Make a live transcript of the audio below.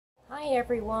Hi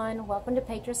everyone, welcome to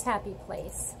Petra's Happy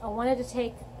Place. I wanted to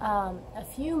take a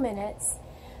few minutes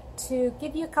to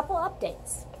give you a couple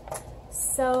updates.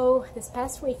 So this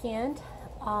past weekend,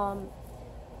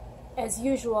 as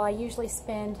usual, I usually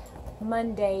spend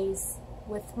Mondays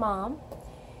with Mom,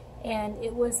 and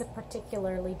it was a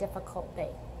particularly difficult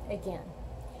day again.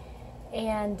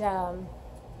 And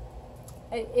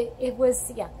it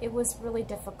was really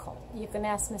difficult. You can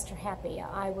ask Mr. Happy.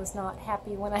 I was not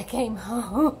happy when I came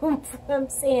home from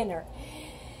seeing her.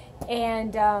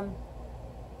 And,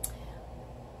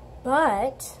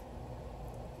 but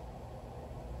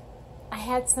I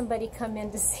had somebody come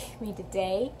in to see me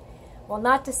today. Well,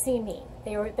 not to see me.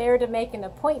 They were there to make an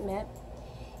appointment.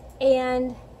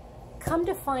 And come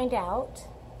to find out,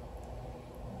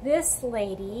 this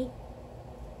lady,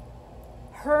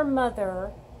 her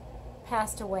mother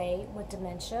passed away with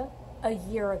dementia a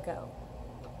year ago.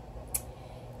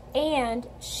 And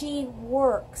she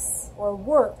worked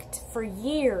for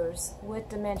years with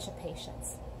dementia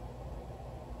patients,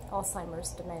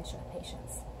 Alzheimer's dementia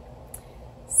patients.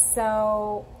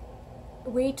 So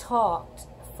we talked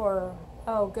for,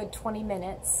 good 20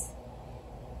 minutes.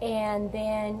 And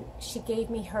then she gave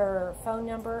me her phone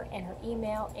number and her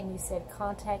email, and you said,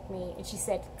 contact me. And she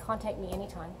said, contact me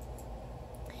anytime.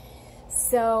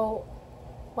 So,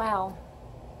 wow,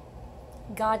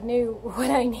 God knew what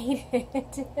I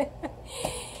needed.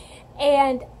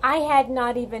 And I had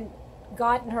not even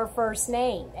gotten her first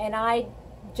name. And I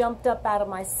jumped up out of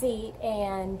my seat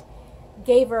and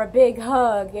gave her a big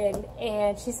hug.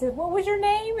 And she said, what was your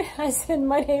name? I said,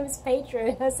 my name is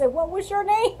Petra. And I said, what was your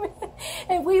name?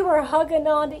 And we were hugging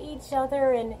on to each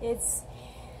other. And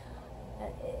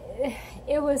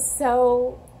it was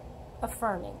so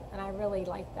affirming. And I really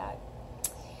liked that.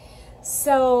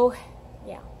 So,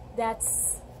 yeah,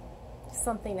 that's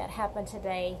something that happened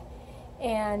today.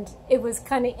 And it was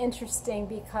kind of interesting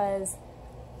because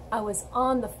I was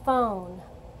on the phone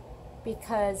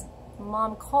because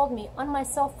Mom called me on my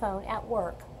cell phone at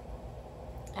work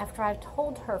after I've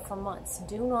told her for months,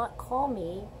 do not call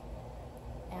me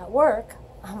at work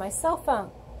on my cell phone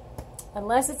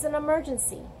unless it's an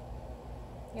emergency.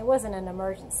 It wasn't an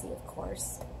emergency, of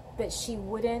course, but she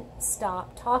wouldn't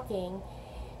stop talking.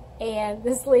 And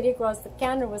this lady across the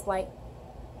counter was like,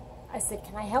 I said,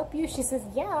 can I help you? She says,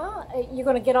 yeah, you're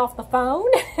going to get off the phone?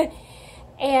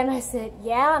 And I said,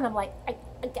 yeah. And I'm like,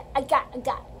 I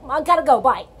gotta go,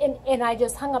 bye. And I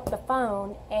just hung up the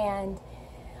phone, and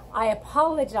I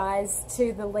apologized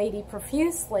to the lady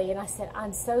profusely. And I said,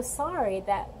 I'm so sorry.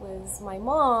 That was my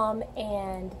mom,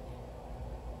 and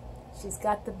she's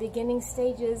got the beginning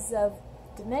stages of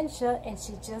dementia, and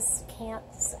she just can't.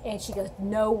 And she goes,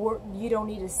 no, you don't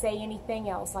need to say anything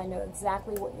else. I know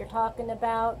exactly what you're talking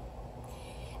about.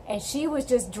 And she was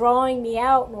just drawing me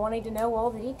out and wanting to know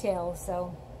all the details.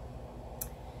 So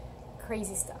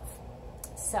crazy stuff.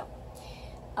 So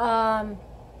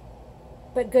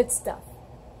but good stuff.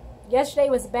 Yesterday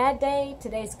was a bad day,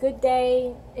 today's a good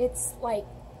day. It's like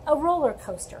a roller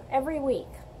coaster every week,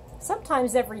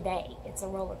 sometimes every day. It's a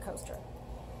roller coaster.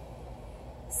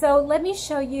 So let me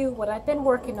show you what I've been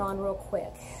working on real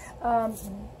quick.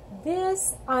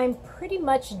 This I'm pretty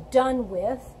much done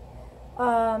with.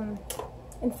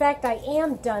 In fact, I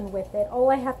am done with it.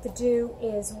 All I have to do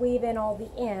is weave in all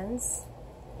the ends.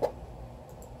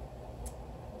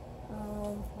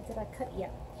 What did I cut?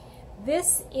 Yeah.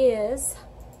 This is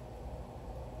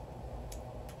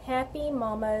Happy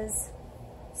Mama's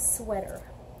sweater.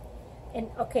 And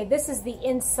okay, this is the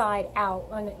inside out.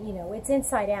 You know, it's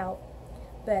inside out.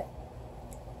 But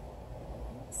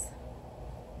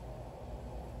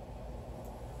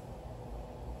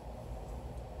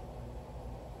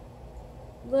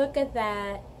look at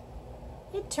that.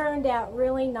 It turned out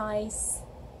really nice.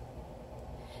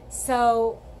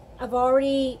 So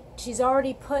she's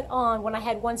already put on, when I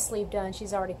had one sleeve done,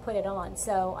 she's already put it on.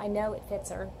 So I know it fits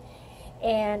her.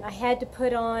 And I had to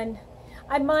put on,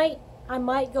 I might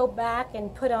go back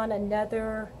and put on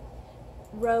another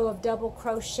row of double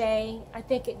crochet. I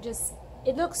think it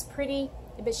looks pretty,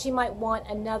 but she might want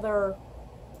another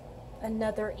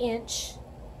inch.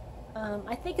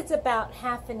 I think it's about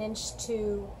 ½ an inch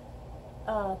to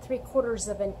 3/4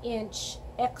 of an inch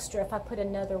extra if I put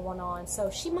another one on. So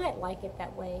she might like it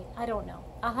that way. I don't know.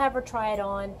 I'll have her try it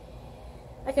on.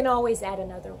 I can always add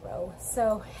another row.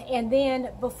 So, and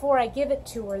then before I give it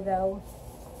to her though,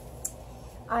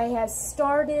 I have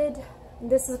started,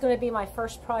 this is going to be my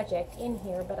first project in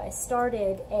here, but I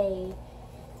started a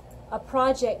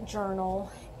project journal,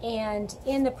 and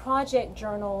in the project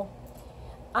journal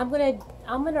I'm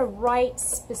gonna write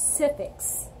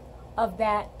specifics of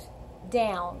that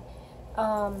down.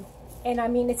 And I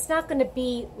mean, it's not going to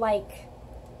be like,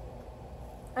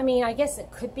 I mean, I guess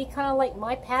it could be kind of like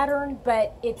my pattern,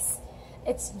 but it's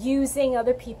using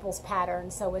other people's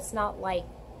patterns, so it's not like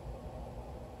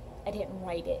I didn't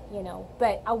write it, you know.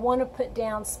 But I want to put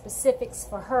down specifics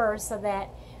for her so that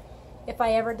if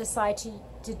I ever decide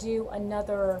to do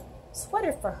another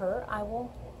sweater for her, I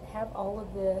will have all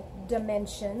of the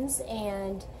dimensions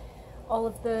and all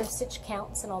of the stitch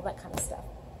counts and all that kind of stuff.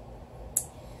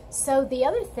 So the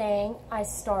other thing I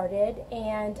started,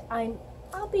 and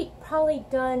I'll be probably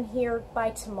done here by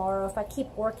tomorrow if I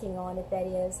keep working on it, that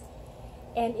is.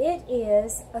 And it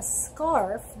is a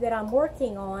scarf that I'm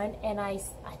working on, and I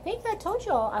think I told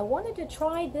y'all I wanted to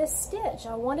try this stitch.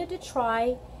 I wanted to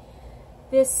try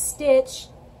this stitch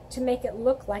to make it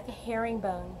look like a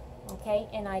herringbone, okay?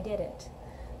 And I did it.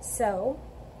 So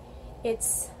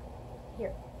it's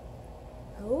here.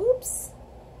 Oops.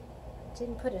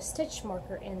 Didn't put a stitch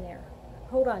marker in there.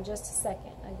 Hold on just a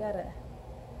second.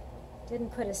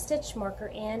 Didn't put a stitch marker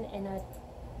in, and I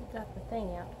got the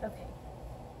thing out. Okay.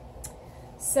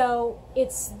 So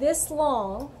it's this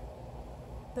long,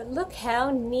 but look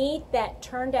how neat that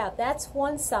turned out. That's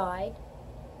one side,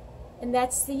 and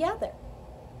that's the other.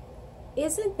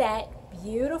 Isn't that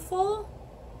beautiful?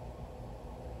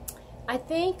 I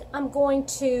think I'm going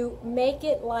to make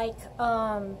it like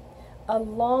a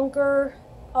longer,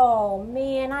 oh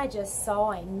man, I just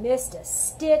saw I missed a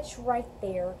stitch right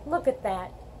there. Look at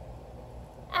that.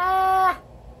 Ah,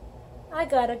 I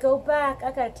gotta go back.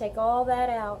 I gotta take all that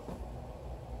out.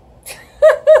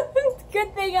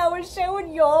 Good thing I was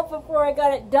showing y'all before I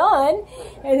got it done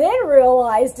and then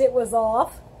realized it was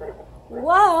off.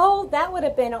 Wow, that would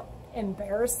have been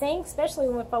embarrassing, especially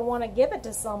if I want to give it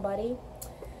to somebody.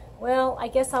 Well, I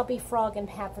guess I'll be frogging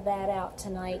half of that out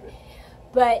tonight.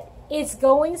 But it's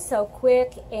going so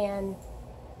quick and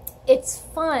it's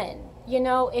fun. You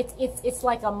know, it's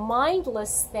like a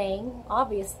mindless thing.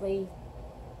 Obviously,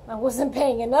 I wasn't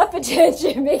paying enough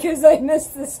attention because I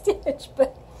missed the stitch,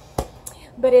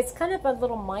 but it's kind of a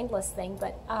little mindless thing.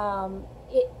 But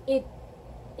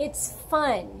it's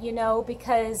fun, you know,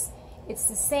 because it's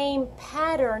the same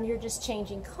pattern. You're just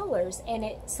changing colors, and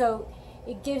so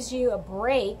it gives you a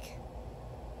break.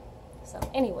 So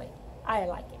anyway, I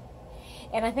like it,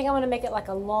 and I think I'm going to make it like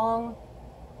a long,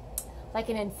 like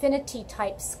an infinity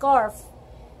type scarf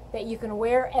that you can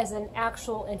wear as an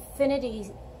actual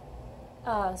infinity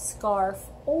scarf,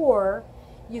 or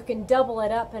you can double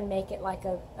it up and make it like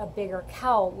a bigger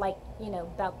cowl, like, you know,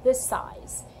 about this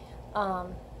size.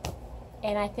 And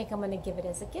I think I'm going to give it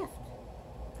as a gift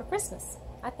for Christmas.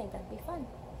 I think that'd be fun.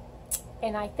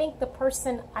 And I think the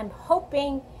person, I'm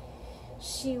hoping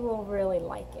she will really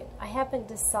like it. I haven't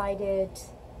decided.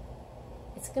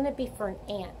 It's going to be for an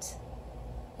aunt.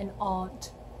 An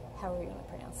aunt, however you want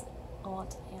to pronounce it,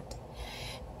 aunt.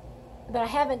 But I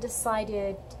haven't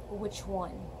decided which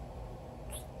one.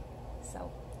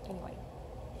 So, anyway.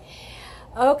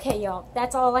 Okay, y'all,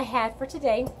 that's all I had for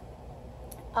today.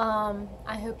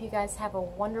 I hope you guys have a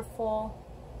wonderful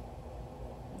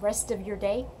rest of your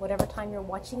day, whatever time you're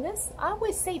watching this. I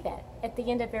always say that at the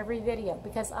end of every video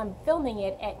because I'm filming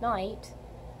it at night.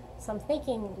 So I'm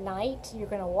thinking night, you're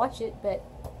going to watch it, but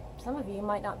some of you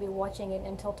might not be watching it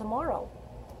until tomorrow,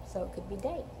 so it could be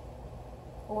day.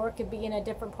 Or it could be in a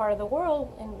different part of the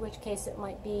world, in which case it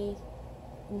might be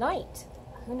night.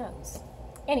 Who knows?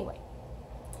 Anyway,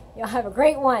 y'all have a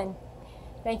great one.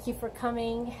 Thank you for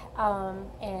coming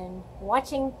and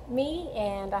watching me,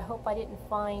 and I hope I didn't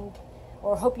find,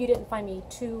 or hope you didn't find me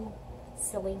too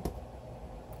silly.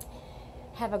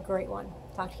 Have a great one.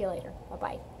 Talk to you later.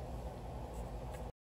 Bye-bye.